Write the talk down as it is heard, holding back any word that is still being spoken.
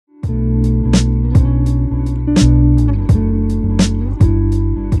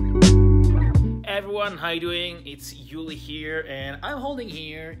are you doing? It's Yuli here, and I'm holding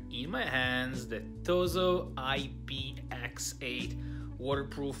here in my hands the Tozo IPX8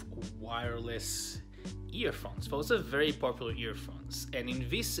 waterproof wireless earphones. Those are very popular earphones, and in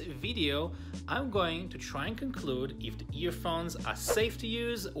this video I'm going to try and conclude if the earphones are safe to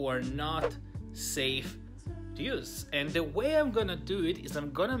use or not safe to use. And the way I'm gonna do it is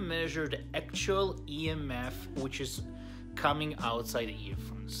I'm gonna measure the actual EMF which is coming outside the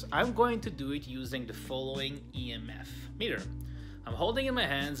earphones. I'm going to do it using the following EMF meter. I'm holding in my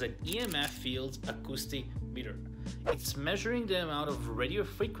hands an EMF field acoustic meter. It's measuring the amount of radio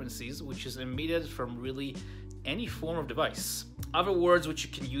frequencies which is emitted from really any form of device. Other words which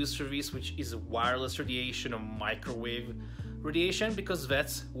you can use for this, which is wireless radiation or microwave radiation, because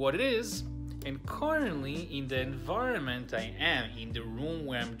that's what it is. And currently in the environment I am, in the room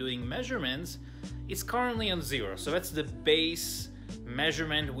where I'm doing measurements, it's currently on 0. So that's the base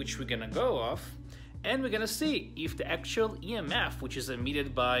measurement which we're gonna go off. And we're gonna see if the actual EMF which is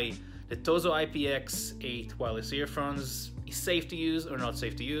emitted by the Tozo IPX8 wireless earphones is safe to use or not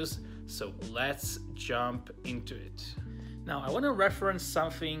safe to use. So let's jump into it. Now I want to reference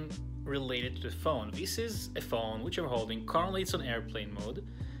something related to the phone. This is a phone which I'm holding. Currently it's on airplane mode,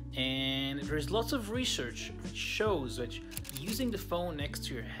 and there's lots of research which shows that using the phone next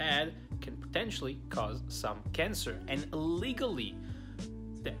to your head can potentially cause some cancer. And legally,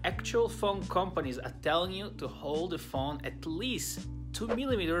 the actual phone companies are telling you to hold the phone at least 2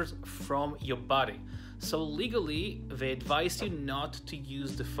 millimeters from your body. So legally, they advise you not to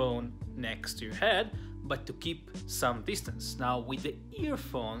use the phone next to your head, but to keep some distance. Now with the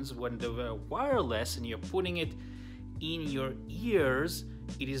earphones, when they were wireless and you're putting it in your ears,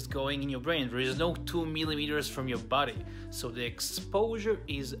 it is going in your brain. There is no 2 millimeters from your body. So the exposure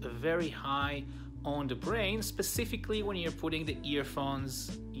is very high on the brain, specifically when you're putting the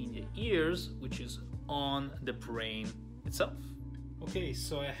earphones in your ears, which is on the brain itself. Okay,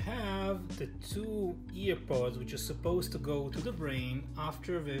 so I have the 2 earpods which are supposed to go to the brain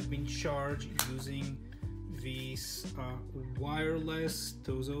after they've been charged using this wireless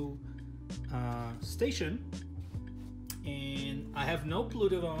Tozo station. And I have no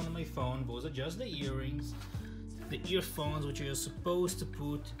Bluetooth on my phone. Those are just the earrings, the earphones which you're supposed to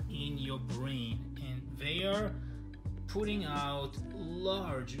put in your brain, and they are putting out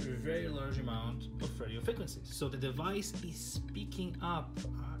very large amount of radio frequencies. So the device is picking up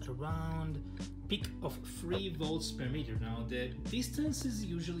around peak of 3 volts per meter. Now the distance is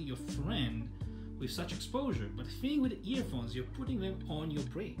usually your friend with such exposure, but the thing with the earphones, you're putting them on your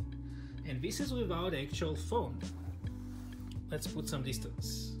brain, and this is without the actual phone. Let's put some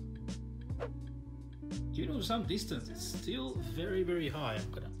distance. You know, some distance is still very high.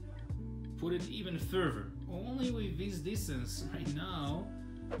 I'm gonna put it even further. Only with this distance right now,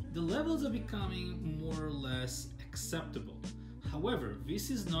 the levels are becoming more or less acceptable. However, this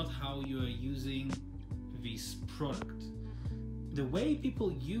is not how you are using this product. The way people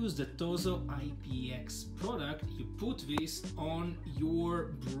use the Tozo IPX product, you put this on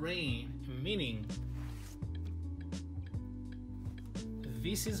your brain, meaning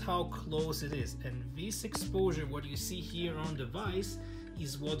this is how close it is, and this exposure, what you see here on the device,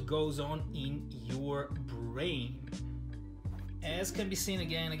 is what goes on in your brain. As can be seen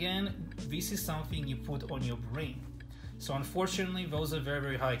again, this is something you put on your brain. So unfortunately, those are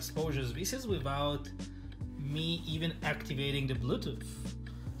very high exposures. This is without me even activating the Bluetooth.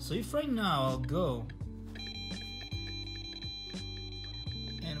 So if right now I'll go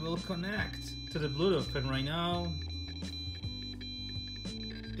and we'll connect to the Bluetooth, and right now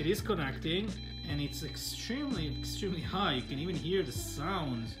it is connecting, and it's extremely high. You can even hear the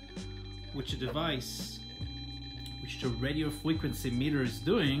sound which the device, which the radio frequency meter is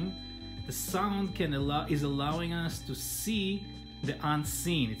doing. The sound is allowing us to see the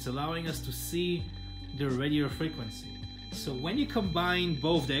unseen. It's allowing us to see the radio frequency. So when you combine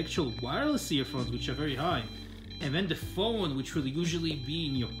both the actual wireless earphones, which are very high, and then the phone, which will usually be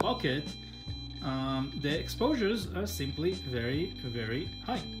in your pocket, the exposures are simply very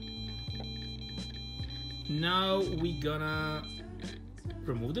high. Now we're gonna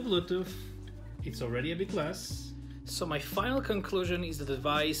remove the Bluetooth. It's already a bit less. So my final conclusion is the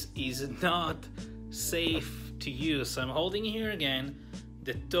device is not safe to use. So I'm holding here again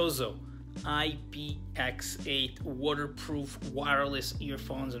the Tozo IPX8 waterproof wireless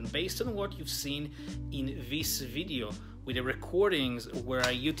earphones, and based on what you've seen in this video with the recordings where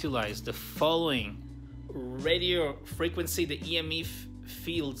I utilize the following radio frequency, the EMF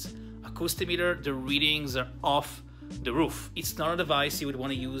fields acoustimeter, the readings are off the roof. It's not a device you would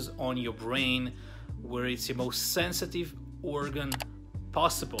want to use on your brain, where it's the most sensitive organ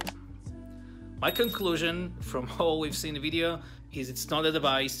possible. My conclusion from all we've seen in the video is it's not a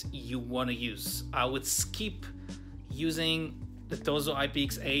device you want to use. I would skip using the Tozo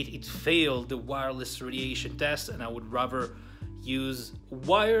IPX8. It failed the wireless radiation test, and I would rather use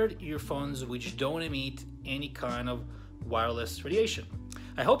wired earphones which don't emit any kind of wireless radiation.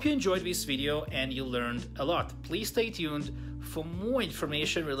 I hope you enjoyed this video and you learned a lot. Please stay tuned for more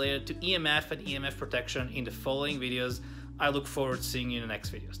information related to EMF and EMF protection in the following videos. I look forward to seeing you in the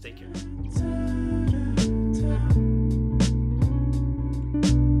next videos. Take care.